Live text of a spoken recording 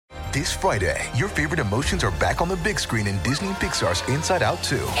This Friday, your favorite emotions are back on the big screen in Disney and Pixar's Inside Out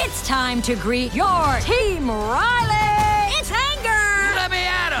 2. It's time to greet your Team Riley. It's anger. Let me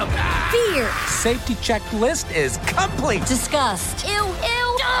at him. Fear. Safety checklist is complete. Disgust. Ew.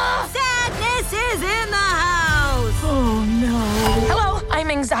 Sadness is in the house. Oh, no. Hello, I'm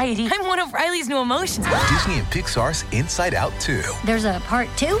anxiety. I'm one of Riley's new emotions. Disney and Pixar's Inside Out 2. There's a part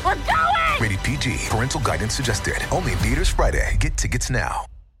 2? We're going! Rated PG. Parental guidance suggested. Only in theaters Friday. Get tickets now.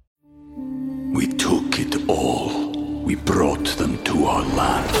 We took it all. We brought them to our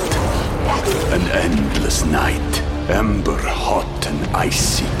land. An endless night, ember hot and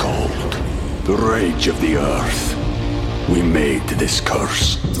icy cold. The rage of the earth. We made this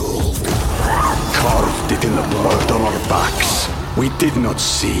curse. Carved it in the blood on our backs. We did not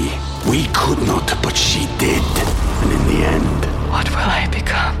see. We could not, but she did. And in the end... What will I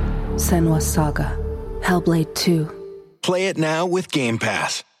become? Senua's Saga. Hellblade 2. Play it now with Game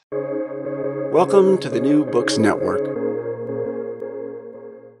Pass. Welcome to the New Books Network.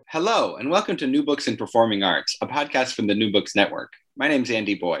 Hello, and welcome to New Books in Performing Arts, a podcast from the New Books Network. My name's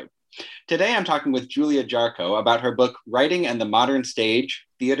Andy Boyd. Today I'm talking with Julia Jarcho about her book, Writing and the Modern Stage,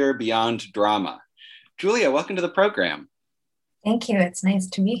 Theater Beyond Drama. Julia, welcome to the program. Thank you. It's nice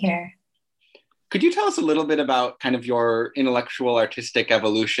to be here. Could you tell us a little bit about kind of your intellectual artistic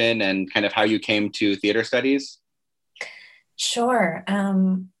evolution and kind of how you came to theater studies? Sure.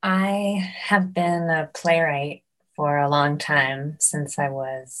 I have been a playwright for a long time since I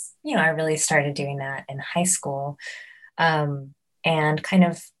was, I really started doing that in high school, and kind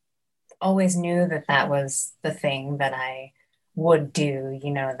of always knew that that was the thing that I would do,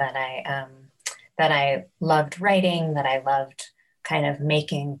 that I loved writing, that I loved kind of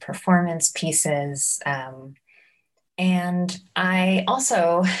making performance pieces. And I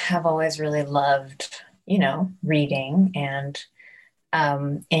also have always really loved reading. And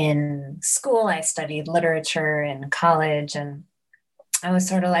in school, I studied literature in college, and I was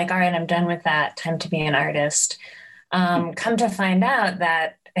sort of like, all right, I'm done with that. Time to be an artist. Come to find out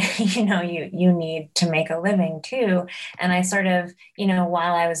that, you need to make a living too. And I sort of,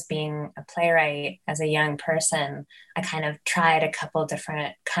 while I was being a playwright as a young person, I kind of tried a couple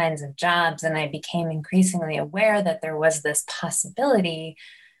different kinds of jobs, and I became increasingly aware that there was this possibility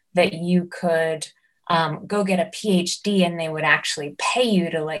that you could go get a PhD and they would actually pay you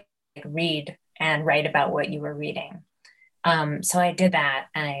to read and write about what you were reading. So I did that.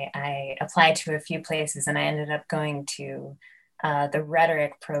 I applied to a few places, and I ended up going to the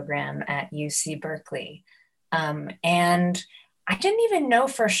rhetoric program at UC Berkeley. And I didn't even know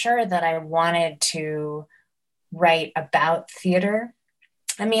for sure that I wanted to write about theater.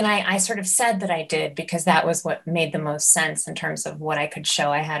 I mean, I sort of said that I did because that was what made the most sense in terms of what I could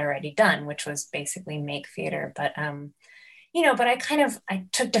show I had already done, which was basically make theater. But, but I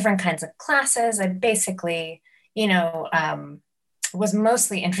took different kinds of classes. I basically, was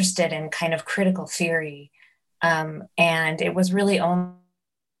mostly interested in kind of critical theory. And it was really only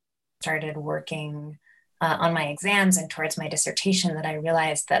started working on my exams and towards my dissertation that I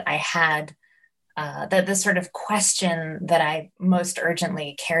realized that I had that the sort of question that I most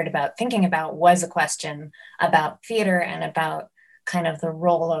urgently cared about thinking about was a question about theater and about kind of the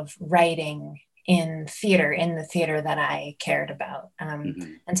role of writing in theater, in the theater that I cared about.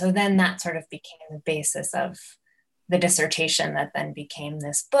 And so then that sort of became the basis of the dissertation that then became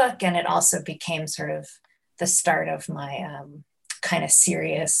this book. And it also became sort of the start of my kind of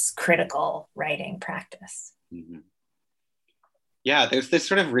serious critical writing practice. Mm-hmm. Yeah, there's this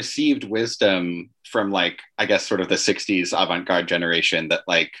sort of received wisdom from I guess sort of the 60s avant-garde generation that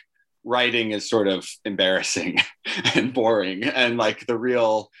writing is sort of embarrassing and boring. And the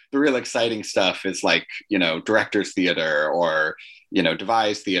real exciting stuff is director's theater or,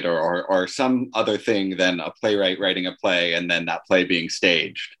 devised theater or some other thing than a playwright writing a play and then that play being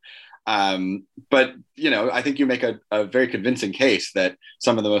staged. But, I think you make a very convincing case that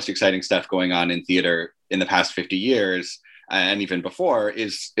some of the most exciting stuff going on in theater in the past 50 years and even before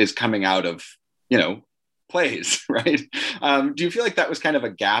is coming out of, plays, right? Do you feel like that was kind of a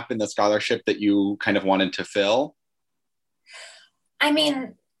gap in the scholarship that you kind of wanted to fill? I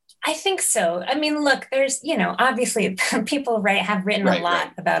mean, I think so. I mean, look, there's, obviously people have written a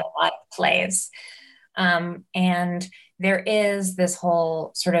lot about a lot of plays. And there is this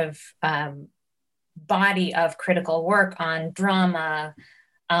whole sort of body of critical work on drama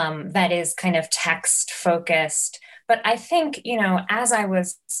that is kind of text focused. But I think, as I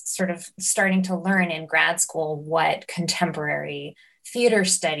was sort of starting to learn in grad school what contemporary theater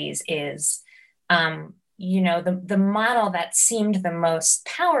studies is, the model that seemed the most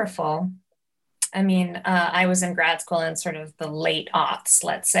powerful I mean, I was in grad school in sort of the late aughts,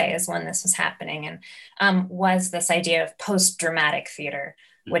 let's say, is when this was happening, and was this idea of post-dramatic theater,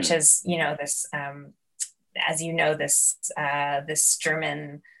 which is, this, as you know, this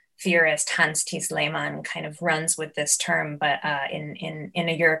German theorist Hans Thies Lehmann kind of runs with this term, but in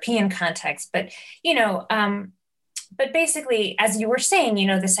a European context. But but basically, as you were saying,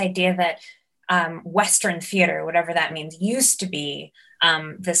 this idea that Western theater, whatever that means, used to be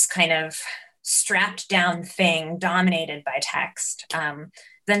this kind of strapped down thing dominated by text.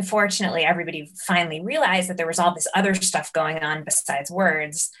 Then fortunately, everybody finally realized that there was all this other stuff going on besides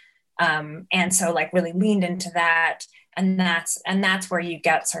words. And so like really leaned into that. And that's where you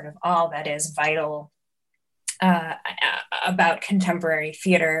get sort of all that is vital about contemporary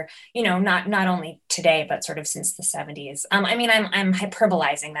theater, not only today, but sort of since the 70s. I mean, I'm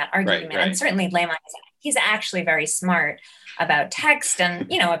hyperbolizing that argument. Right. And certainly Lehmann, he's actually very smart about text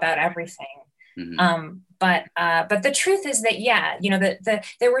and, about everything. Mm-hmm. But the truth is that,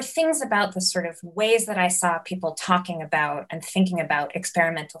 there were things about the sort of ways that I saw people talking about and thinking about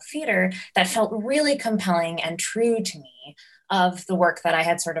experimental theater that felt really compelling and true to me of the work that I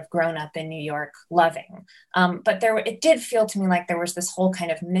had sort of grown up in New York loving. But it did feel to me like there was this whole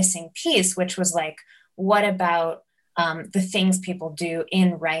kind of missing piece, which was like, what about the things people do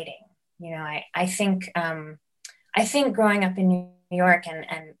in writing? I think growing up in New York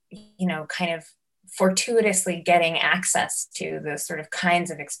and kind of fortuitously getting access to the sort of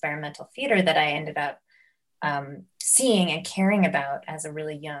kinds of experimental theater that I ended up seeing and caring about as a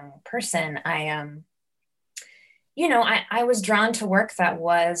really young person, I was drawn to work that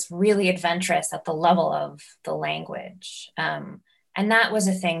was really adventurous at the level of the language. And that was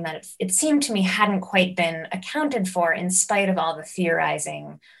a thing that it seemed to me hadn't quite been accounted for in spite of all the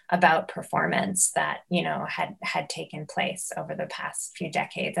theorizing about performance that, had taken place over the past few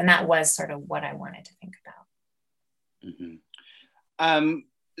decades. And that was sort of what I wanted to think about. Mm-hmm.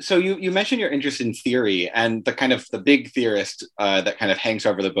 So you mentioned your interest in theory, and the big theorist that kind of hangs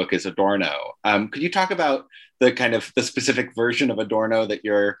over the book is Adorno. Could you talk about the specific version of Adorno that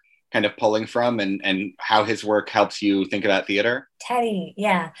you're kind of pulling from, and how his work helps you think about theater? Teddy,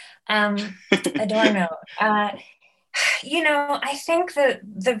 yeah. Adorno. I think that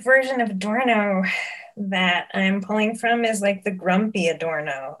the version of Adorno that I'm pulling from is like the grumpy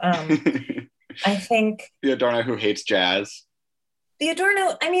Adorno. I think the Adorno who hates jazz. The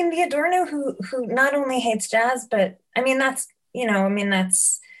Adorno who not only hates jazz, but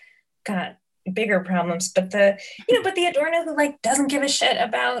that's got bigger problems, but the Adorno who like doesn't give a shit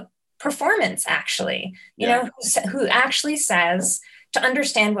about performance, actually, who actually says to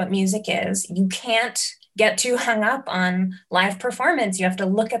understand what music is, you can't get too hung up on live performance. You have to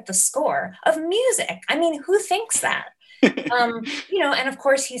look at the score of music. I mean, who thinks that? And of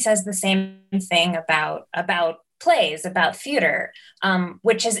course he says the same thing about plays, about theater,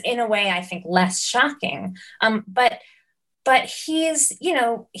 which is in a way, I think, less shocking. But he's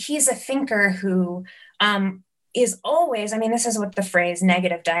a thinker who is always, this is what the phrase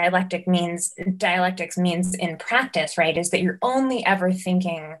negative dialectics means in practice, right? Is that you're only ever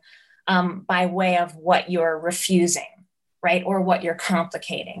thinking by way of what you're refusing, right? Or what you're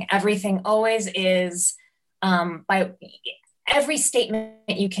complicating. Everything always is by every statement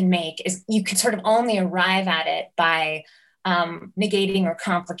you can make is you can sort of only arrive at it by negating or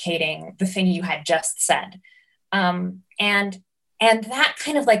complicating the thing you had just said. And that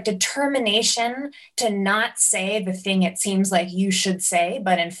kind of like determination to not say the thing it seems like you should say,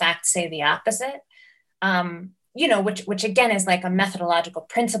 but in fact say the opposite, which again is like a methodological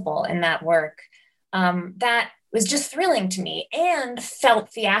principle in that work, that was just thrilling to me and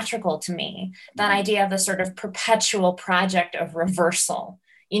felt theatrical to me. That idea of a sort of perpetual project of reversal,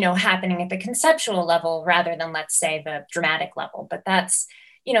 happening at the conceptual level rather than, let's say, the dramatic level. But that's,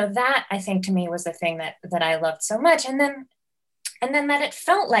 that I think to me was the thing that I loved so much. And then that it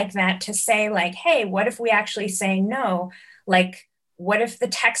felt like that to say like, hey, what if we actually say no? Like, what if the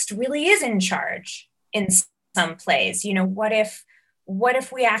text really is in charge in some plays? What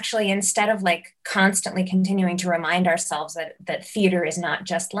if we actually, instead of like constantly continuing to remind ourselves that theater is not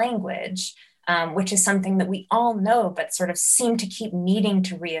just language, which is something that we all know, but sort of seem to keep needing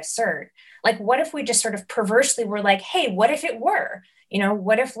to reassert. Like, what if we just sort of perversely were like, hey, what if it were?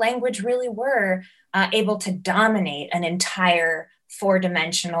 What if language really were able to dominate an entire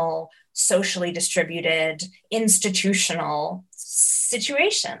four-dimensional, socially distributed, institutional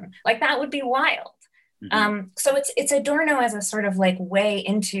situation? Like, that would be wild. Mm-hmm. So it's Adorno as a sort of like way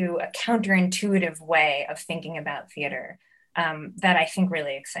into a counterintuitive way of thinking about theater that I think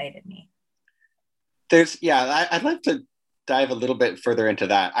really excited me. I'd like to dive a little bit further into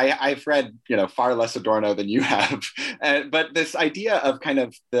that. I've read, far less Adorno than you have, but this idea of kind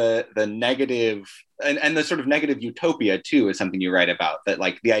of the negative and the sort of negative utopia too is something you write about. That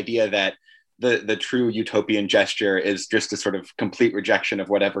like the idea that the true utopian gesture is just a sort of complete rejection of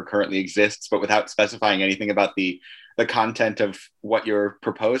whatever currently exists, but without specifying anything about the content of what you're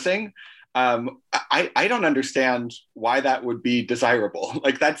proposing. I don't understand why that would be desirable.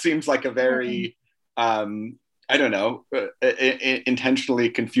 Like that seems like a very I don't know, intentionally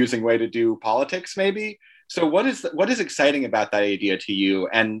confusing way to do politics, maybe. So what is exciting about that idea to you?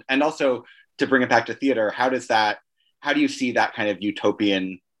 And also to bring it back to theater, how do you see that kind of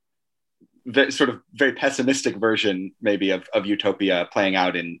utopian, sort of very pessimistic version maybe of utopia playing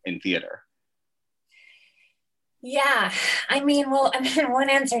out in theater? Yeah, one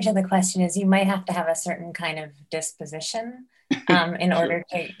answer to the question is you might have to have a certain kind of disposition in order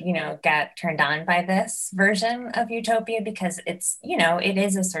to, get turned on by this version of utopia, because it's, it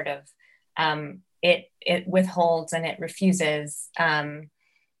is a sort of, it withholds and it refuses and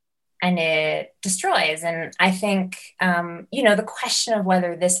it destroys. And I think, the question of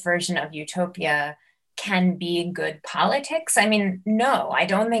whether this version of utopia can be good politics. I mean, no, I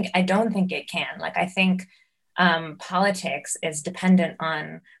don't think it can. Like, I think politics is dependent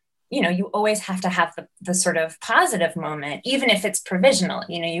on, you always have to have the sort of positive moment, even if it's provisional.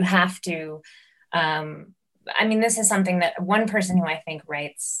 You have to, this is something that one person who I think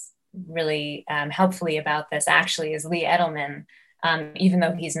writes really helpfully about this actually is Lee Edelman, even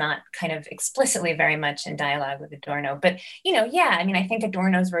though he's not kind of explicitly very much in dialogue with Adorno. But, I think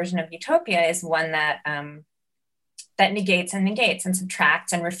Adorno's version of utopia is one that that negates and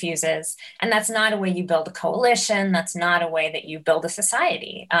subtracts and refuses. And that's not a way you build a coalition. That's not a way that you build a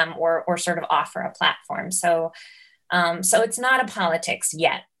society or sort of offer a platform. So it's not a politics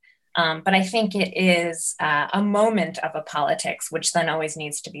yet. But I think it is a moment of a politics, which then always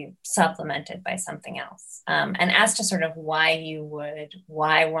needs to be supplemented by something else. And as to sort of why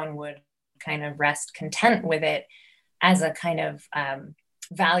one would kind of rest content with it as a kind of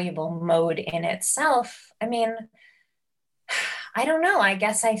valuable mode in itself, I don't know. I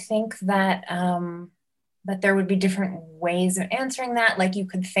guess I think that that there would be different ways of answering that. Like you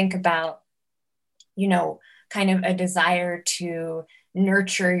could think about, kind of a desire to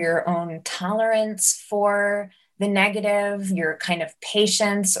nurture your own tolerance for the negative, your kind of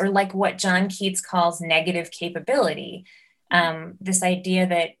patience, or like what John Keats calls negative capability. This idea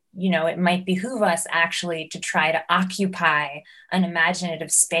that, it might behoove us actually to try to occupy an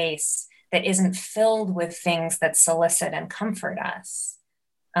imaginative space that isn't filled with things that solicit and comfort us.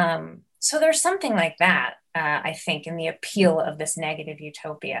 So there's something like that, I think, in the appeal of this negative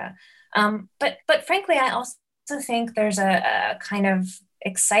utopia. But frankly, I also think there's a kind of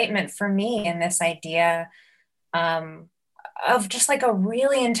excitement for me in this idea of just like a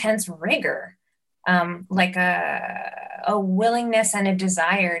really intense rigor, like a willingness and a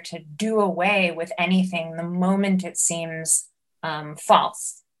desire to do away with anything the moment it seems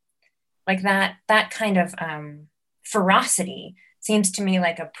false. Like that kind of ferocity seems to me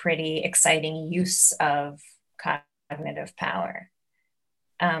like a pretty exciting use of cognitive power.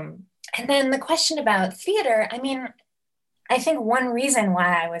 And then the question about theater, I think one reason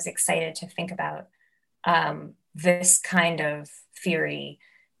why I was excited to think about this kind of theory,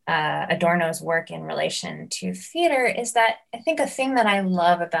 Adorno's work in relation to theater, is that I think a thing that I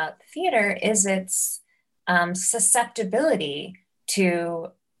love about theater is its susceptibility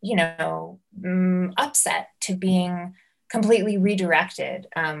to upset, to being completely redirected,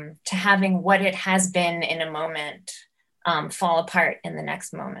 to having what it has been in a moment fall apart in the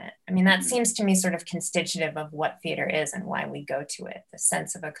next moment. That seems to me sort of constitutive of what theater is and why we go to it, the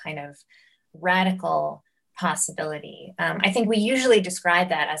sense of a kind of radical possibility. I think we usually describe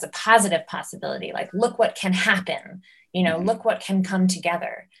that as a positive possibility, like, look what can happen, look what can come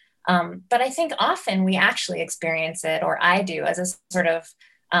together. But I think often we actually experience it, or I do, as a sort of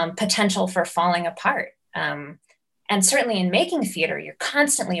potential for falling apart. And certainly in making theater, you're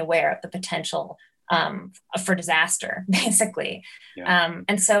constantly aware of the potential for disaster, basically. Yeah.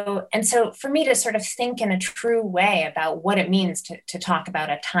 And so for me to sort of think in a true way about what it means to talk about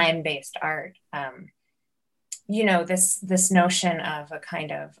a time-based art, this notion of a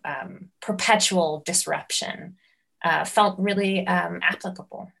kind of perpetual disruption felt really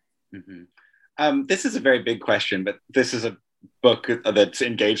applicable. Mm-hmm. This is a very big question, but this is a book that's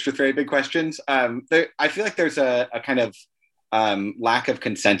engaged with very big questions. I feel like there's a kind of lack of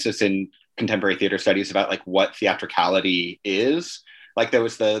consensus in contemporary theater studies about like what theatricality is. Like there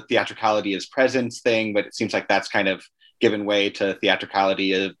was the theatricality as presence thing, but it seems like that's kind of given way to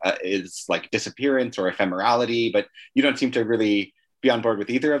theatricality is like disappearance or ephemerality, but you don't seem to really be on board with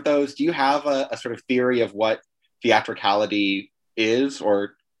either of those. Do you have a sort of theory of what theatricality is,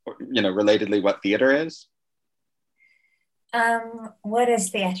 or relatedly, what theater is? What is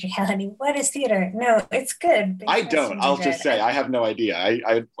theatricality? What is theater? No, it's good. Big I don't. I'll good. just say I have no idea.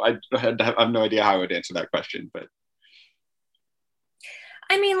 I have no idea how I would answer that question. But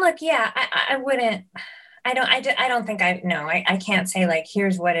I mean, look, yeah, I wouldn't. I don't think I know. I can't say like,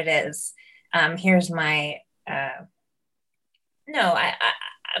 here's what it is. Here's my. No,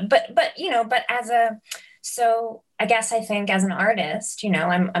 but so I guess I think as an artist,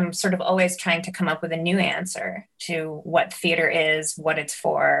 I'm sort of always trying to come up with a new answer to what theater is, what it's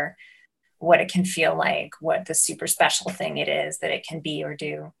for, what it can feel like, what the super special thing it is that it can be or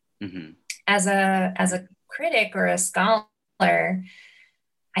do. Mm-hmm. As a critic or a scholar,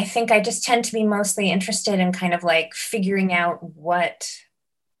 I think I just tend to be mostly interested in kind of like figuring out what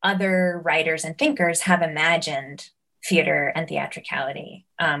other writers and thinkers have imagined theater and theatricality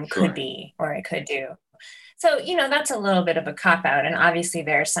could be, or it could do. So, that's a little bit of a cop-out. And obviously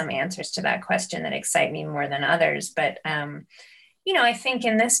there are some answers to that question that excite me more than others. But, I think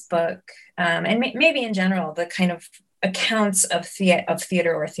in this book, and maybe in general, the kind of accounts of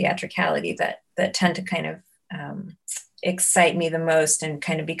theater or theatricality that tend to kind of excite me the most and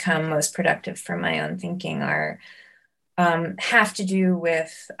kind of become most productive for my own thinking are have to do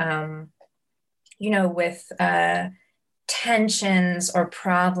with, tensions or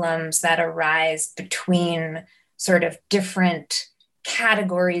problems that arise between sort of different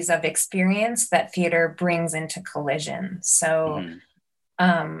categories of experience that theater brings into collision. So,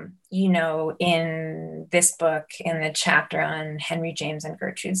 in this book, in the chapter on Henry James and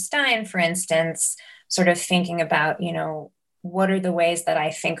Gertrude Stein, for instance, sort of thinking about, what are the ways that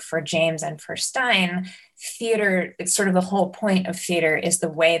I think for James and for Stein, theater, it's sort of the whole point of theater is the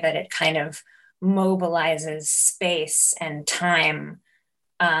way that it kind of mobilizes space and time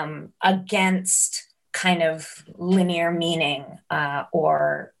against kind of linear meaning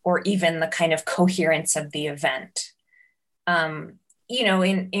or even the kind of coherence of the event. In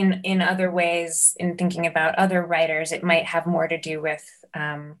other ways, in thinking about other writers, it might have more to do with,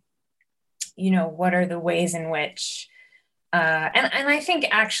 what are the ways in which, and I think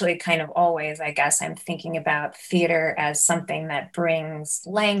actually kind of always, I guess I'm thinking about theater as something that brings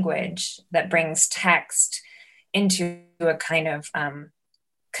language, that brings text into a kind of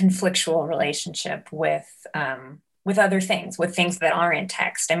conflictual relationship with other things, with things that aren't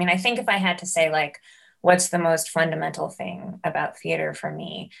text. I mean, I think if I had to say like, what's the most fundamental thing about theater for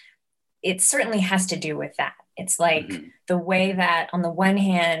me, it certainly has to do with that. It's like the way that on the one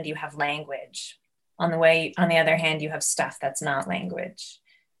hand you have language, on the other hand you have stuff that's not language,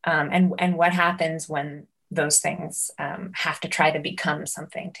 and what happens when those things have to try to become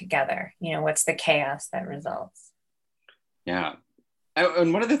something together. What's the chaos that results? Yeah.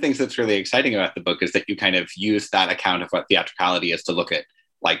 And one of the things that's really exciting about the book is that you kind of use that account of what theatricality is to look at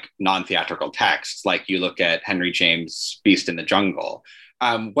like non-theatrical texts. Like you look at Henry James' Beast in the Jungle.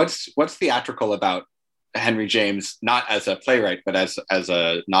 What's theatrical about Henry James, not as a playwright, but as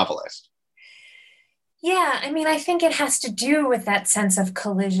a novelist? Yeah, I mean, I think it has to do with that sense of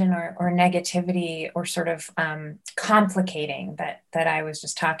collision or negativity or sort of complicating that I was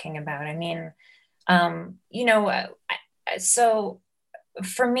just talking about. I mean, so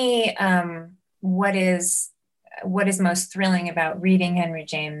for me, what is most thrilling about reading Henry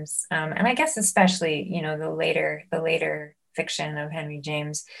James, and I guess especially, the later fiction of Henry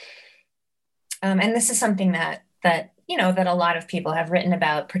James, and this is something that a lot of people have written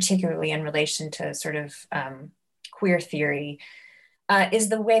about, particularly in relation to sort of queer theory, is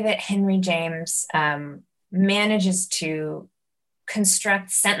the way that Henry James manages to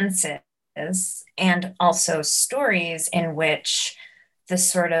construct sentences and also stories in which the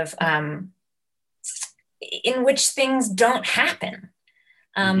sort of in which things don't happen.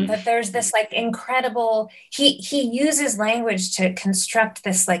 But there's this like incredible, he uses language to construct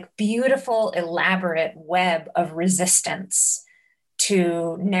this like beautiful, elaborate web of resistance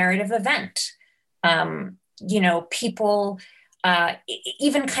to narrative event. People,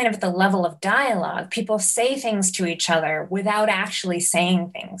 even kind of at the level of dialogue, people say things to each other without actually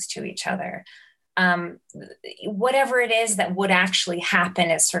saying things to each other. Whatever it is that would actually happen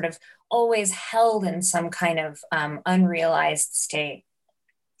is sort of always held in some kind of unrealized state.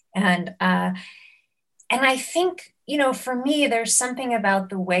 And I think, for me, there's something about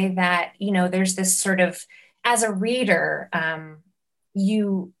the way that, there's this sort of, as a reader,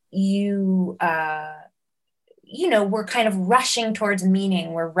 you we're kind of rushing towards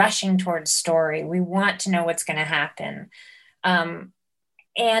meaning. We're rushing towards story. We want to know what's going to happen.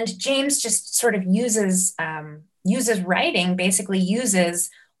 And James just sort of uses writing, basically uses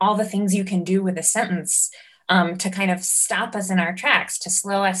all the things you can do with a sentence to kind of stop us in our tracks, to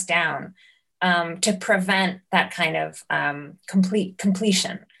slow us down, to prevent that kind of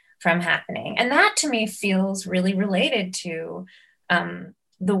completion from happening. And that to me feels really related to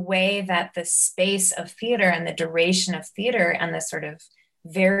the way that the space of theater and the duration of theater and the sort of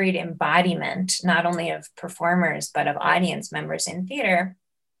varied embodiment, not only of performers, but of audience members in theater,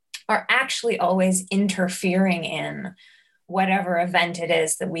 are actually always interfering in whatever event it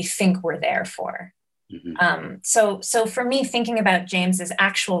is that we think we're there for. Mm-hmm. So for me, thinking about James's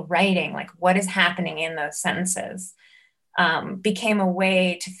actual writing, like what is happening in those sentences, became a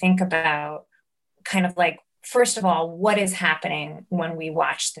way to think about kind of like, first of all, what is happening when we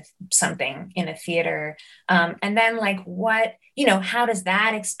watch something in a theater? And then like what, how does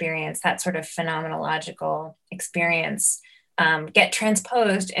that experience, that sort of phenomenological experience, get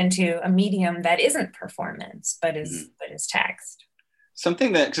transposed into a medium that isn't performance, but is text?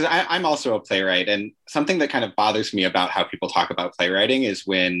 Something that, because I'm also a playwright, and something that kind of bothers me about how people talk about playwriting is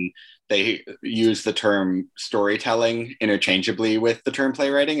when they use the term storytelling interchangeably with the term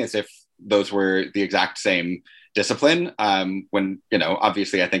playwriting, as if those were the exact same discipline. When,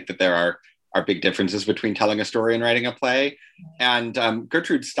 obviously I think that there are big differences between telling a story and writing a play. And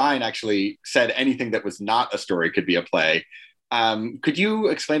Gertrude Stein actually said anything that was not a story could be a play. Could you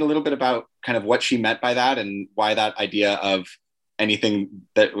explain a little bit about kind of what she meant by that and why that idea of anything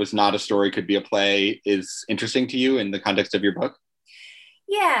that was not a story could be a play is interesting to you in the context of your book?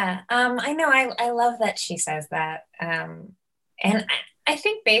 Yeah, I know. I love that she says that. And I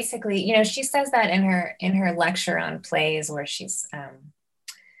think basically, she says that in her lecture on plays where she's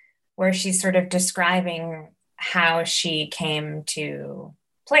sort of describing how she came to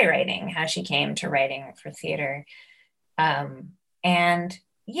playwriting, how she came to writing for theater. And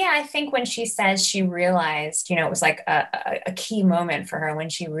yeah, I think when she says she realized, it was like a key moment for her when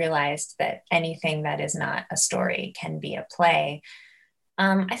she realized that anything that is not a story can be a play.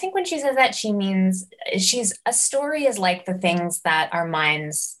 I think when she says that, she means a story is like the things that our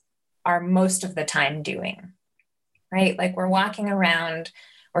minds are most of the time doing, right? Like we're walking around,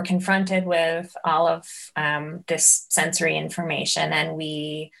 we're confronted with all of this sensory information, and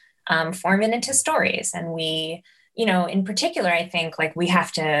we form it into stories. And we, in particular, I think like we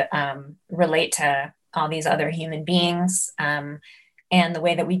have to relate to all these other human beings. And the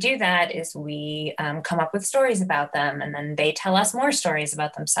way that we do that is we come up with stories about them, and then they tell us more stories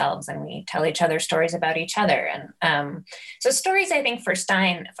about themselves, and we tell each other stories about each other. And so stories, I think for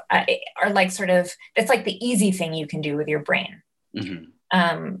Stein, are like it's like the easy thing you can do with your brain.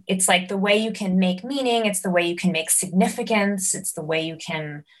 Mm-hmm. It's like the way you can make meaning. It's the way you can make significance. It's the way you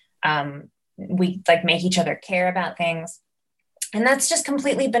can, we like make each other care about things. And that's just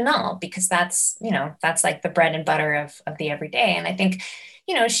completely banal because that's like the bread and butter of the everyday. And I think,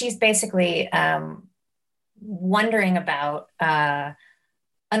 she's basically wondering about an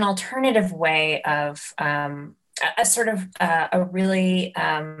alternative way of a sort of a really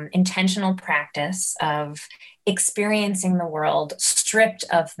intentional practice of experiencing the world stripped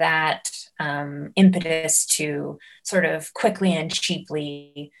of that impetus to sort of quickly and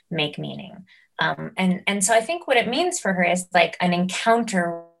cheaply make meaning. And so I think what it means for her is like an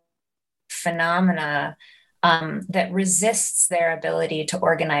encounter phenomena that resists their ability to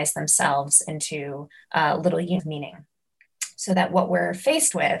organize themselves into little unit of meaning. So that what we're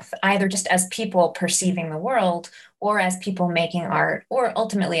faced with, either just as people perceiving the world or as people making art, or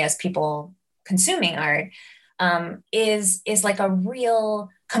ultimately as people consuming art, is like a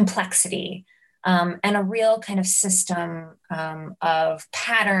real complexity and a real kind of system of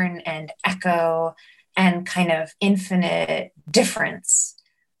pattern and echo and kind of infinite difference.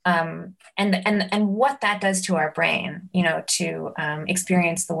 And what that does to our brain, to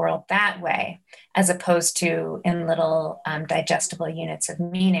experience the world that way, as opposed to in little digestible units of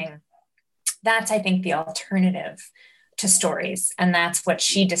meaning. That's, I think, the alternative to stories. And that's what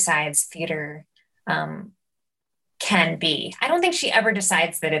she decides theater can be. I don't think she ever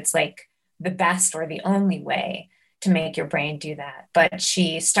decides that it's like the best or the only way to make your brain do that, but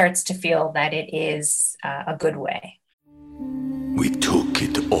she starts to feel that it is a good way. We took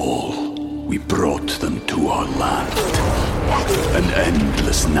it all. We brought them to our land. An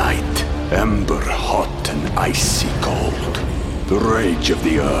endless night, ember hot and icy cold. The rage of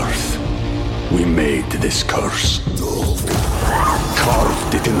the earth. We made this curse.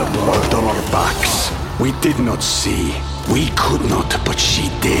 Carved it in the blood on our backs. We did not see. We could not, but she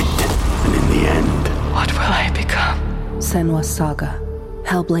did. And in the end, What will I become? Senua's Saga.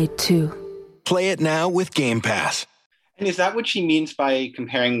 Hellblade 2. Play it now with Game Pass. And is that what she means by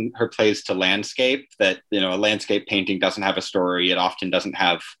comparing her plays to landscape? That, you know, a landscape painting doesn't have a story. It often doesn't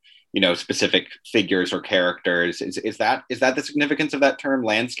have, you know, specific figures or characters. Is that the significance of that term,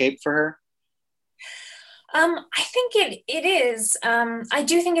 landscape, for her? I think it is. I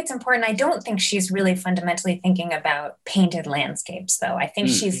do think it's important. I don't think she's really fundamentally thinking about painted landscapes, though. I think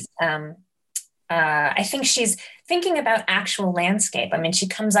she's thinking about actual landscape. I mean, she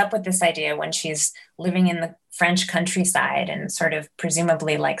comes up with this idea when she's living in the French countryside and sort of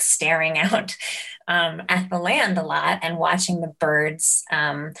presumably like staring out at the land a lot and watching the birds.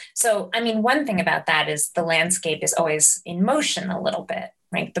 So, I mean, one thing about that is the landscape is always in motion a little bit,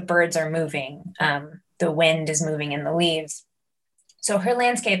 right? The birds are moving. The wind is moving in the leaves. So her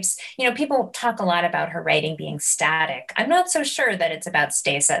landscapes, you know, people talk a lot about her writing being static. I'm not so sure that it's about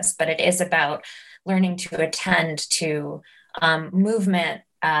stasis, but it is about learning to attend to movement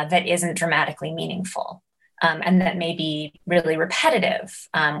that isn't dramatically meaningful and that may be really repetitive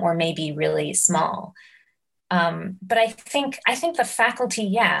or maybe really small. But I think the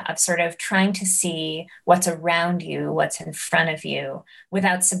faculty, of sort of trying to see what's around you, what's in front of you,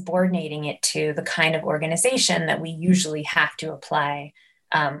 without subordinating it to the kind of organization that we usually have to apply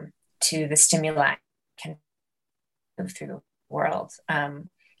to the stimuli can move through the world.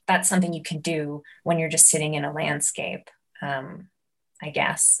 That's something you can do when you're just sitting in a landscape. I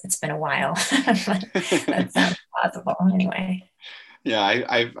guess it's been a while, but that sounds possible anyway. Yeah,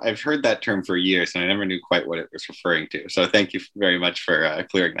 I've heard that term for years, and I never knew quite what it was referring to. So thank you very much for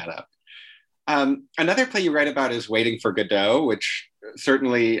clearing that up. Another play you write about is Waiting for Godot, which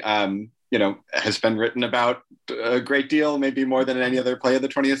certainly has been written about a great deal, maybe more than any other play of the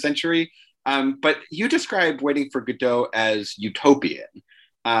 20th century. But you described Waiting for Godot as utopian,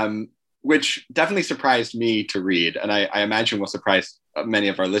 which definitely surprised me to read, and I imagine will surprise many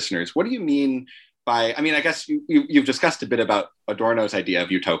of our listeners. What do you mean by, I mean, I guess you've discussed a bit about Adorno's idea of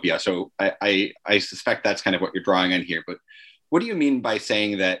utopia, so I suspect that's kind of what you're drawing on here, but what do you mean by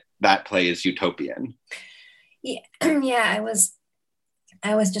saying that play is utopian? Yeah, I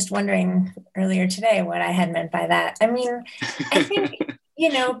was just wondering earlier today what I had meant by that. I mean, I think,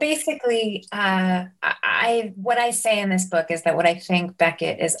 basically, what I say in this book is that what I think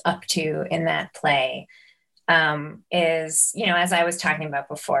Beckett is up to in that play is, as I was talking about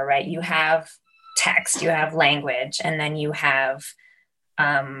before, right? You have text, you have language, and then you have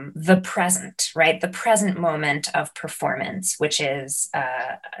the present, right? The present moment of performance, which is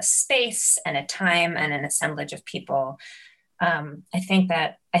a space and a time and an assemblage of people. I think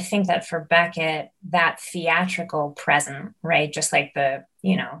that for Beckett, that theatrical present, right? Just like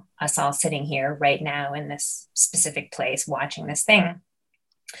us all sitting here right now in this specific place watching this thing.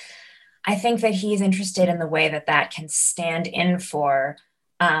 I think that he's interested in the way that can stand in for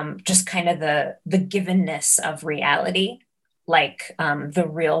just kind of the givenness of reality, like the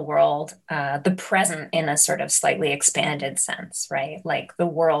real world, the present in a sort of slightly expanded sense, right? Like the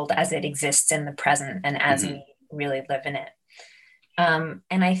world as it exists in the present and as we really live in it. And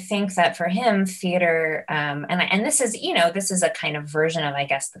I think that for him, theater, and this is a kind of version of, I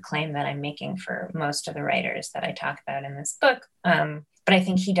guess, the claim that I'm making for most of the writers that I talk about in this book. But I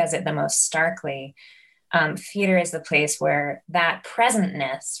think he does it the most starkly. Theater is the place where that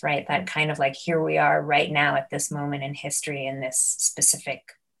presentness, right, that kind of like here we are right now at this moment in history in this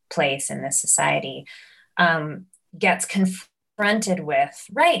specific place in this society, gets confronted with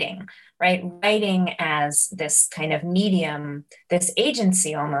writing, right? Writing as this kind of medium, this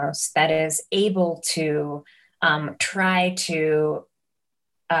agency almost that is able to try to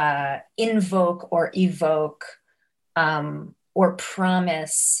invoke or evoke or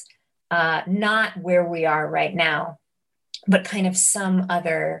promise not where we are right now, but kind of some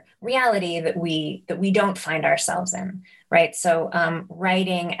other reality that we don't find ourselves in, right? So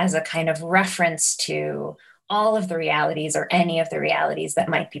writing as a kind of reference to all of the realities or any of the realities that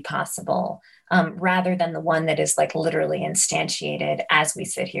might be possible, rather than the one that is like literally instantiated as we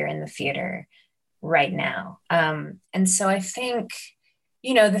sit here in the theater right now. And so I think,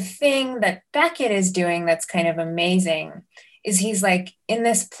 the thing that Beckett is doing that's kind of amazing is he's like in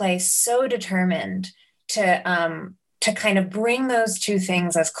this place so determined to kind of bring those two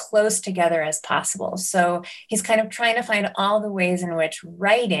things as close together as possible. So he's kind of trying to find all the ways in which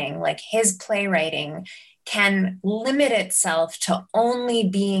writing, like his playwriting, can limit itself to only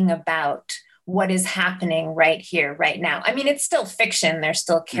being about what is happening right here, right now. I mean, it's still fiction, there's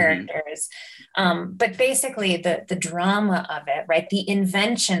still characters, but basically the drama of it, right? The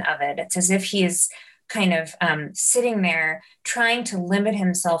invention of it, it's as if he's kind of sitting there trying to limit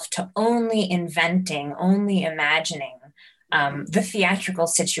himself to only inventing, only imagining the theatrical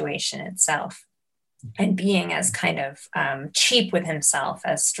situation itself, and being as kind of cheap with himself,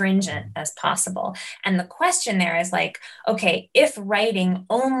 as stringent as possible. And the question there is like, okay, if writing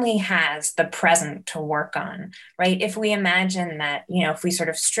only has the present to work on, right? If we imagine that, if we sort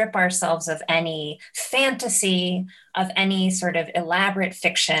of strip ourselves of any fantasy, of any sort of elaborate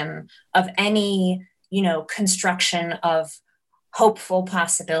fiction, of any, construction of hopeful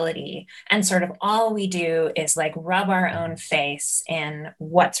possibility, and sort of all we do is like rub our own face in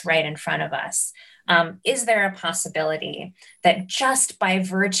what's right in front of us. Is there a possibility that just by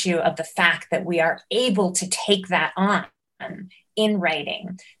virtue of the fact that we are able to take that on in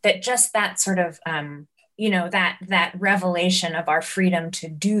writing, that just that sort of, that revelation of our freedom to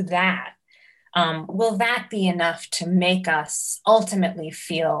do that, will that be enough to make us ultimately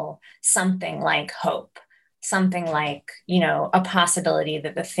feel something like hope, something like, a possibility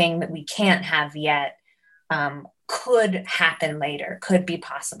that the thing that we can't have yet could happen later, could be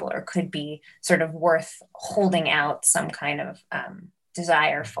possible, or could be sort of worth holding out some kind of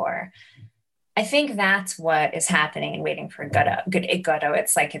desire for. I think that's what is happening in Waiting for Godot.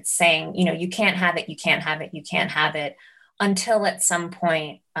 It's like it's saying, you can't have it, you can't have it, you can't have it, until at some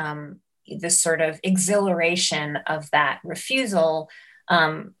point this sort of exhilaration of that refusal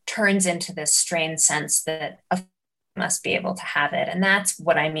turns into this strained sense that must be able to have it. And that's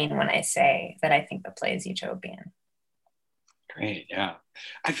what I mean when I say that I think the play is utopian. Great, yeah.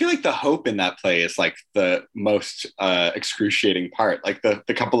 I feel like the hope in that play is like the most excruciating part. Like the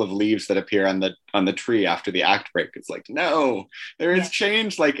couple of leaves that appear on the tree after the act break. It's like, no, there is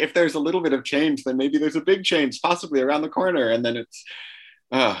change. Like if there's a little bit of change, then maybe there's a big change, possibly around the corner, and then it's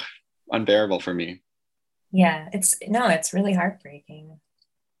unbearable for me. Yeah, it's really heartbreaking.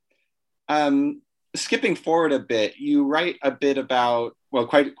 Skipping forward a bit, you write a bit about, well,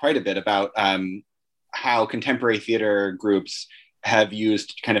 quite a bit about how contemporary theater groups have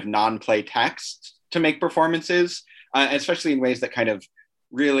used kind of non-play text to make performances, especially in ways that kind of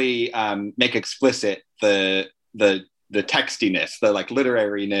really make explicit the textiness, the like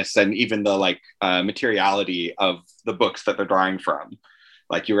literariness, and even the like materiality of the books that they're drawing from.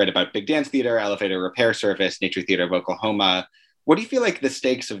 Like you read about Big Dance Theater, Elevator Repair Service, Nature Theater of Oklahoma. What do you feel like the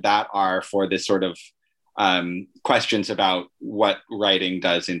stakes of that are for this sort of questions about what writing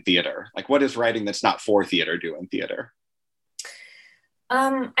does in theater? Like what does writing that's not for theater do in theater?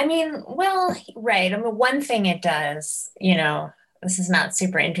 Right. I mean, one thing it does, this is not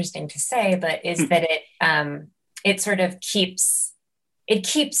super interesting to say, but is that it sort of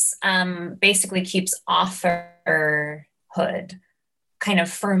basically keeps authorhood kind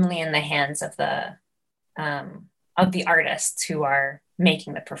of firmly in the hands of the artists who are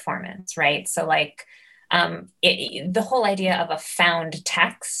making the performance, right? So like the whole idea of a found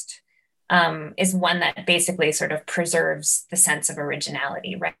text is one that basically sort of preserves the sense of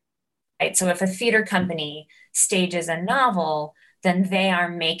originality, right? So if a theater company stages a novel, then they are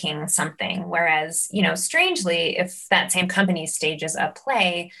making something. Whereas, strangely, if that same company stages a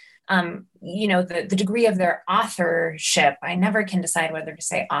play, the degree of their authorship, I never can decide whether to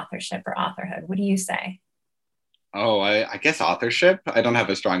say authorship or authorhood. What do you say? Oh, I guess authorship. I don't have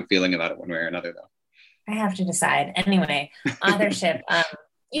a strong feeling about it one way or another, though. I have to decide. Anyway, authorship,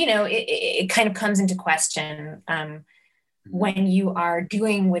 it kind of comes into question when you are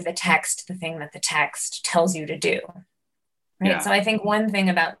doing with a text the thing that the text tells you to do. Right. Yeah. So I think one thing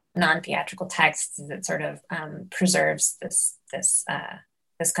about non-theatrical texts is it sort of preserves this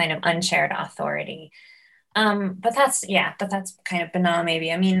kind of unshared authority. But that's kind of banal,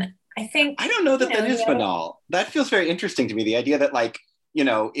 maybe. I mean, I don't know that is banal. That feels very interesting to me. The idea that like,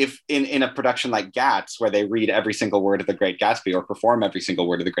 if in a production like Gats, where they read every single word of The Great Gatsby or perform every single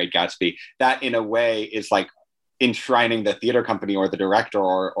word of The Great Gatsby, that in a way is like enshrining the theater company or the director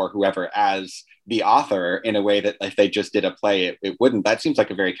or whoever as the author in a way that if they just did a play, it wouldn't. That seems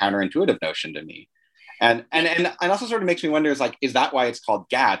like a very counterintuitive notion to me. And also sort of makes me wonder is that why it's called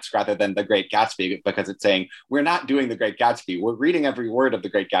Gats rather than The Great Gatsby? Because it's saying we're not doing The Great Gatsby. We're reading every word of The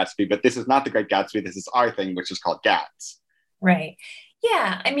Great Gatsby, but this is not The Great Gatsby. This is our thing, which is called Gats. Right.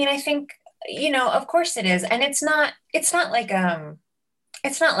 Yeah. I mean, I think, of course it is. And it's not like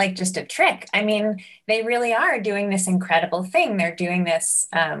just a trick. I mean, they really are doing this incredible thing. They're doing this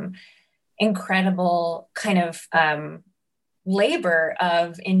incredible kind of labor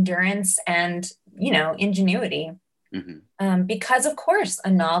of endurance and, ingenuity. Mm-hmm. Because, of course, a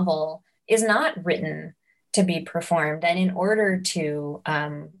novel is not written to be performed. And in order to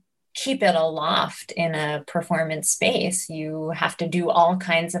keep it aloft in a performance space, you have to do all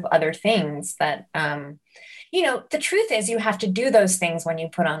kinds of other things that, the truth is you have to do those things when you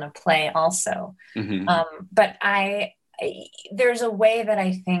put on a play also. But there's a way that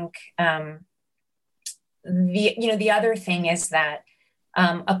I think the other thing is that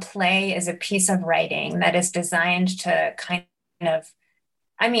a play is a piece of writing that is designed to kind of,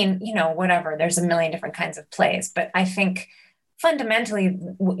 whatever, there's a million different kinds of plays, but I think fundamentally,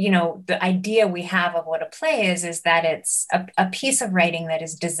 the idea we have of what a play is that it's a piece of writing that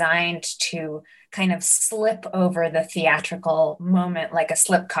is designed to kind of slip over the theatrical moment like a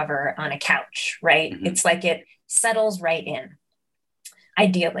slipcover on a couch, right? It's like it settles right in,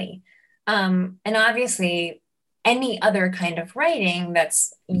 ideally. And obviously, any other kind of writing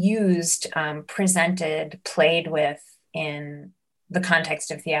that's used, presented, played with in the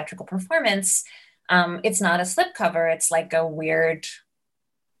context of theatrical performance, it's not a slipcover. It's like a weird,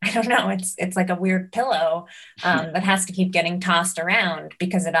 I don't know, it's like a weird pillow that has to keep getting tossed around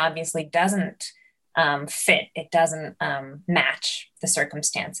because it obviously doesn't fit. It doesn't match the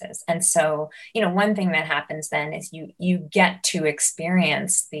circumstances. And so, one thing that happens then is you get to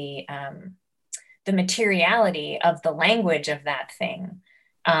experience the materiality of the language of that thing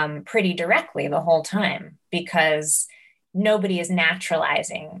pretty directly the whole time, because nobody is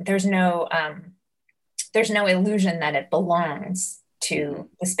naturalizing. There's no illusion that it belongs to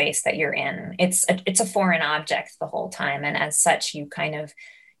the space that you're in. It's a foreign object the whole time. And as such, you kind of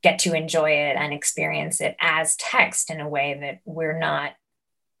get to enjoy it and experience it as text in a way that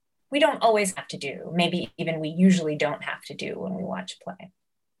we don't always have to do. Maybe even we usually don't have to do when we watch a play.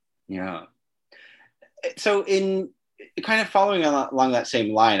 Yeah. So in kind of following along that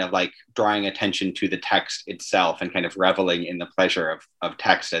same line of like drawing attention to the text itself and kind of reveling in the pleasure of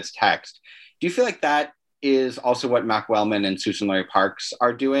text as text, do you feel like that is also what Mac Wellman and Susan Laurie Parks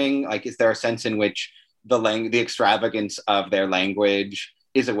are doing? Like, is there a sense in which the extravagance of their language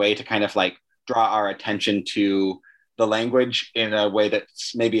is a way to kind of like draw our attention to the language in a way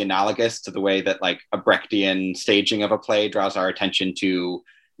that's maybe analogous to the way that like a Brechtian staging of a play draws our attention to,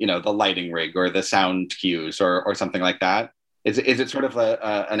 the lighting rig or the sound cues or something like that? Is it sort of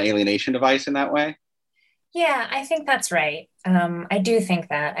an alienation device in that way? Yeah, I think that's right. I do think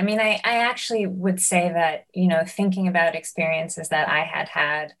that. I mean, I actually would say that, thinking about experiences that I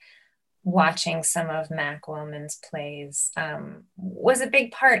had watching some of Mac Wellman's plays was a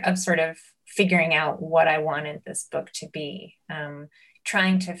big part of sort of figuring out what I wanted this book to be.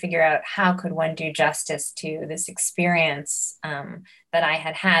 Trying to figure out how could one do justice to this experience that I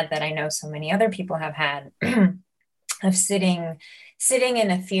had that I know so many other people have had of sitting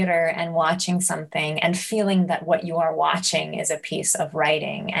in a theater and watching something and feeling that what you are watching is a piece of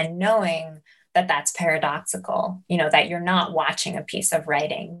writing and knowing that that's paradoxical, that you're not watching a piece of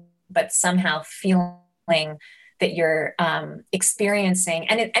writing, but somehow feeling that you're experiencing.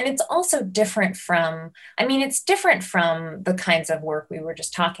 And it's also different from, it's different from the kinds of work we were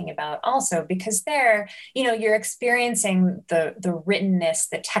just talking about also, because there, you're experiencing the writtenness,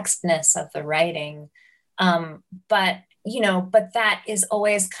 the textness of the writing. But that is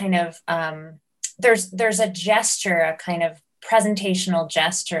always kind of, there's a gesture, a kind of presentational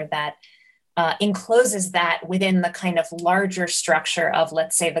gesture that encloses that within the kind of larger structure of,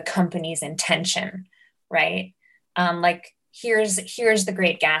 let's say, the company's intention, right? Like, here's the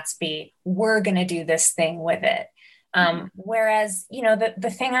Great Gatsby, we're going to do this thing with it. Whereas,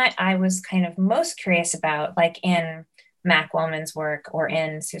 the thing I was kind of most curious about, like in Mac Wellman's work or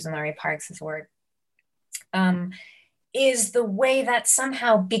in Susan Laurie Parks's work, is the way that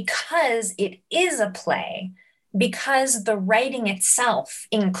somehow, because it is a play, because the writing itself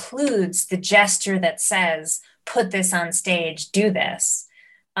includes the gesture that says, put this on stage, do this,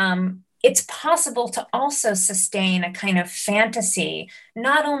 it's possible to also sustain a kind of fantasy,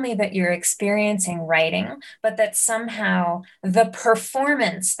 not only that you're experiencing writing, but that somehow the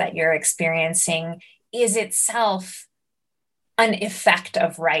performance that you're experiencing is itself an effect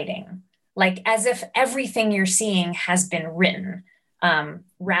of writing, like as if everything you're seeing has been written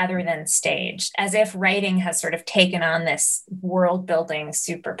rather than staged, as if writing has sort of taken on this world building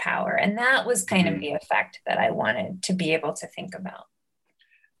superpower. And that was kind of the effect that I wanted to be able to think about.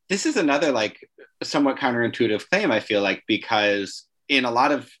 This is another like somewhat counterintuitive claim, I feel like, because in a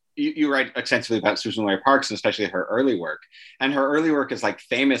lot of, you write extensively about Susan Laurie Parks, and especially her early work. And her early work is like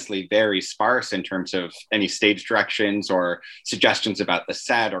famously very sparse in terms of any stage directions or suggestions about the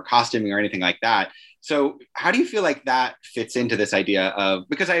set or costuming or anything like that. So how do you feel like that fits into this idea of,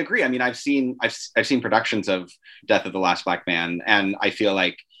 because I agree, I mean, I've seen productions of Death of the Last Black Man, and I feel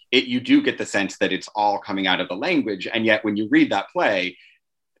like you do get the sense that it's all coming out of the language. And yet when you read that play,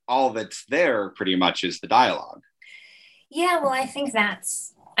 all that's there pretty much is the dialogue. Yeah, well, I think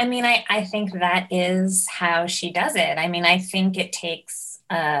I think that is how she does it. I mean, I think it takes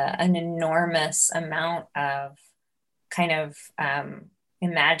an enormous amount of kind of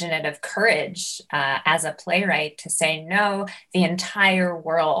imaginative courage as a playwright to say, no, the entire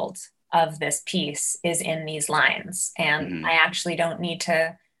world of this piece is in these lines, and I actually don't need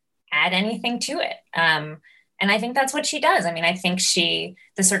to add anything to it. And I think that's what she does. I mean, I think the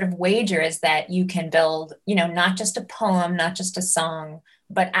sort of wager is that you can build, not just a poem, not just a song,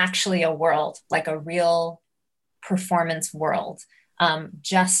 but actually a world, like a real performance world,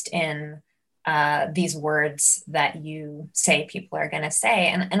 just in these words that you say people are going to say.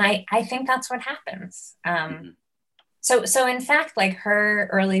 And I think that's what happens. So in fact, like her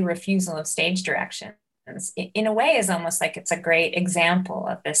early refusal of stage directions, in a way, is almost like it's a great example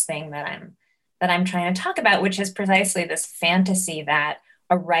of this thing that I'm trying to talk about, which is precisely this fantasy that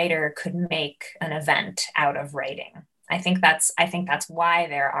a writer could make an event out of writing. I think that's why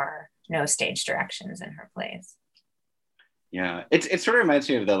there are no stage directions in her plays. Yeah, it sort of reminds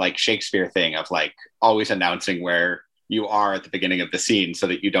me of the like Shakespeare thing of like always announcing where you are at the beginning of the scene so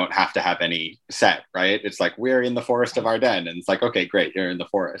that you don't have to have any set, right? It's like, we're in the forest of Ardennes, and it's like, okay, great, you're in the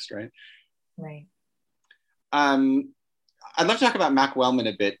forest, right? Right. I'd love to talk about Mac Wellman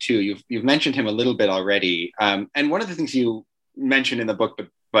a bit too. You've mentioned him a little bit already, and one of the things you mentioned in the book,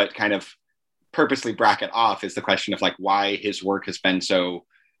 but kind of purposely bracket off, is the question of like why his work has been so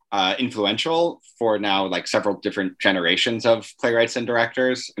influential for now like several different generations of playwrights and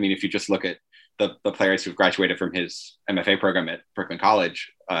directors. I mean, if you just look at the playwrights who've graduated from his MFA program at Brooklyn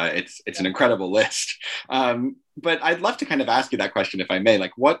College, it's an incredible list. But I'd love to kind of ask you that question, if I may.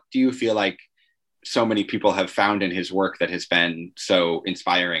 Like, what do you feel like so many people have found in his work that has been so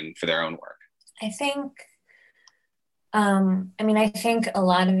inspiring for their own work? I think, I think a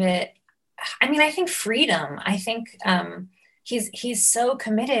lot of it, I think freedom. I think he's so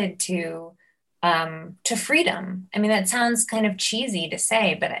committed to freedom. I mean, that sounds kind of cheesy to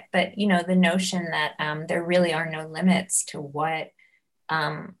say, but the notion that there really are no limits to what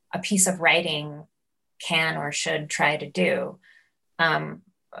a piece of writing can or should try to do.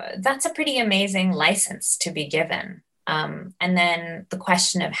 That's a pretty amazing license to be given. And then the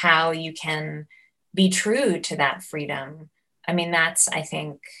question of how you can be true to that freedom. I mean, that's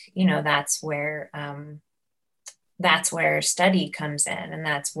where study comes in. And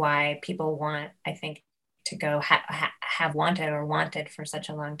that's why people want, I think, to go have wanted for such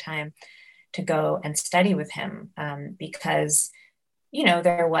a long time to go and study with him, because,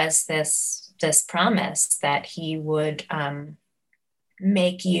 there was this promise that he would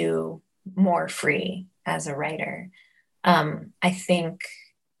make you more free as a writer. I think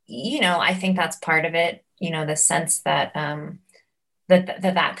that's part of it, the sense that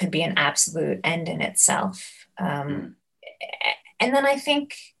that could be an absolute end in itself. And then I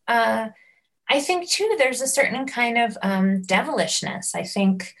think too, there's a certain kind of devilishness. I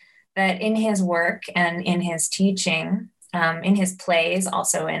think that in his work and in his teaching, in his plays,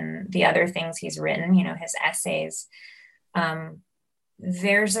 also in the other things he's written, his essays,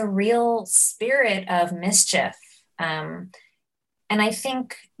 there's a real spirit of mischief. And I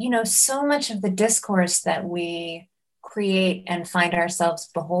think, so much of the discourse that we create and find ourselves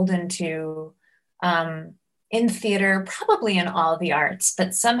beholden to in theater, probably in all the arts,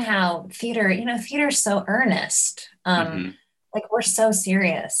 but somehow theater is so earnest. Like we're so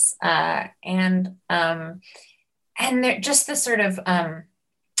serious. And there just the sort of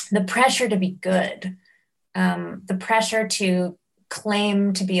the pressure to be good, the pressure to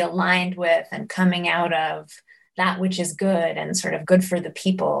claim to be aligned with and coming out of that which is good and sort of good for the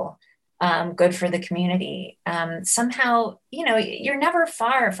people, good for the community. Somehow, you're never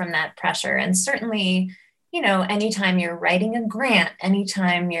far from that pressure. And certainly, anytime you're writing a grant,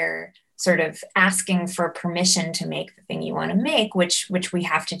 anytime you're sort of asking for permission to make the thing you want to make, which we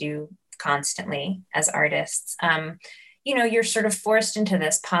have to do constantly as artists, you're sort of forced into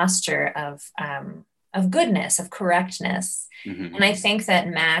this posture of goodness, of correctness. Mm-hmm. And I think that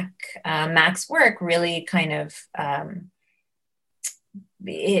Mac's work really kind of,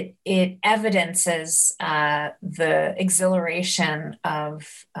 it evidences the exhilaration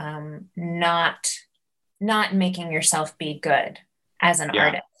of not making yourself be good as an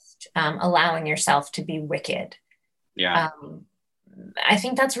artist, allowing yourself to be wicked. Yeah. I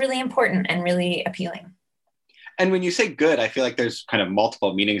think that's really important and really appealing. And when you say good, I feel like there's kind of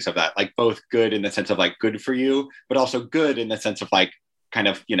multiple meanings of that, like both good in the sense of like good for you, but also good in the sense of like kind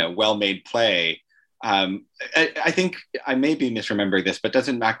of, well-made play. I think I may be misremembering this, but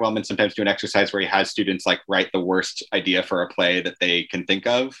doesn't Mac Wellman sometimes do an exercise where he has students like write the worst idea for a play that they can think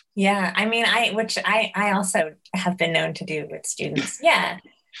of? Yeah, I mean, I also have been known to do with students. Yeah,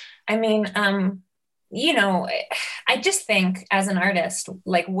 I mean, you know, I just think as an artist,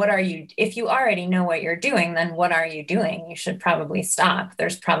 like, what are you, if you already know what you're doing, then what are you doing? You should probably stop.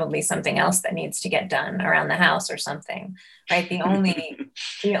 There's probably something else that needs to get done around the house or something, right? The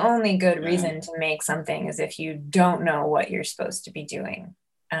only good reason to make something is if you don't know what you're supposed to be doing.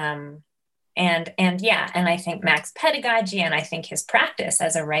 And I think Mac's pedagogy and I think his practice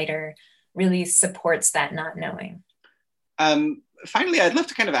as a writer really supports that not knowing. Finally, I'd love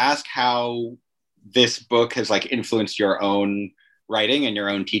to kind of ask how this book has like influenced your own writing and your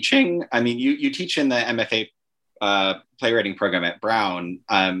own teaching. I mean, you teach in the MFA playwriting program at Brown.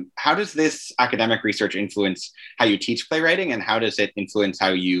 How does this academic research influence how you teach playwriting, and how does it influence how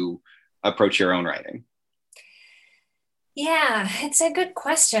you approach your own writing? Yeah, it's a good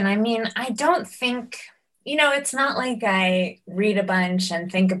question. I mean, I don't think, it's not like I read a bunch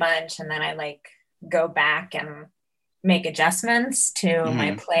and think a bunch and then I like go back and make adjustments to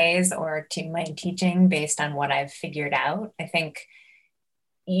my plays or to my teaching based on what I've figured out. I think,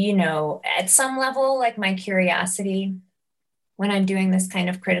 at some level, like my curiosity when I'm doing this kind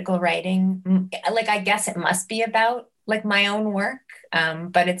of critical writing, like I guess it must be about like my own work,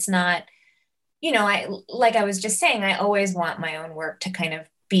 but it's not, like I was just saying, I always want my own work to kind of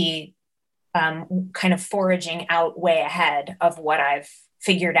be kind of foraging out way ahead of what I've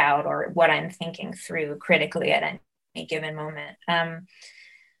figured out or what I'm thinking through critically at any given moment.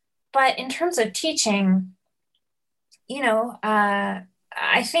 But in terms of teaching,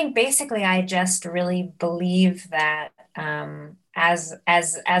 I think basically I just really believe that as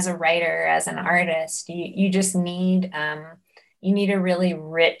a writer, as an artist, you just need you need a really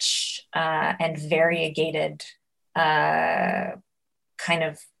rich and variegated kind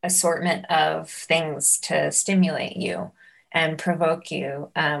of assortment of things to stimulate you and provoke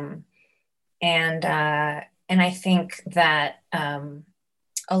you. And I think that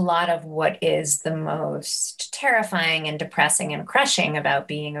a lot of what is the most terrifying and depressing and crushing about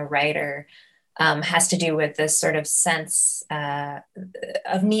being a writer has to do with this sort of sense of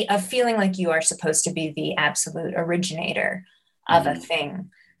feeling like you are supposed to be the absolute originator of a thing.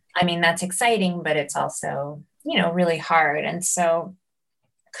 I mean, that's exciting, but it's also, really hard. And so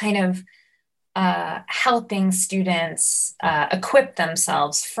kind of helping students equip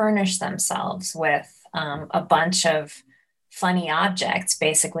themselves, furnish themselves with a bunch of funny objects,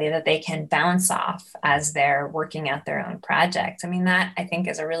 basically, that they can bounce off as they're working out their own projects. I mean, that I think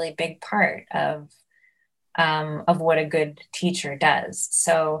is a really big part of what a good teacher does.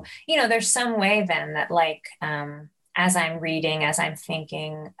 So, there's some way then that like, as I'm reading, as I'm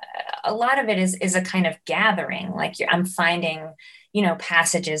thinking, a lot of it is a kind of gathering. Like I'm finding,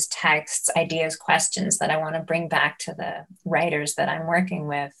 passages, texts, ideas, questions that I want to bring back to the writers that I'm working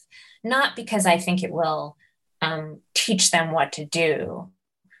with, not because I think it will teach them what to do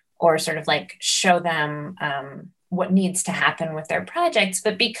or sort of like show them what needs to happen with their projects,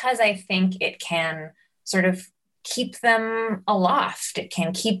 but because I think it can sort of keep them aloft. It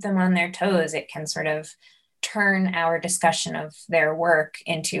can keep them on their toes. It can sort of turn our discussion of their work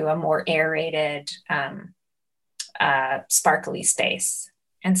into a more aerated, sparkly space.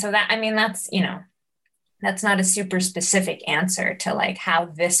 And so that, I mean, that's, that's not a super specific answer to like how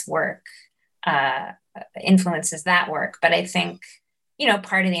this work influences that work. But I think,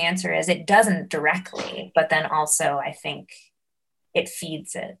 part of the answer is it doesn't directly, but then also I think it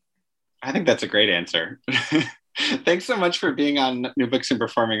feeds it. I think that's a great answer. Thanks so much for being on New Books in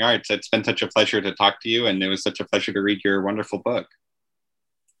Performing Arts. It's been such a pleasure to talk to you, and it was such a pleasure to read your wonderful book.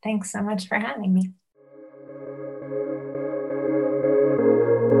 Thanks so much for having me.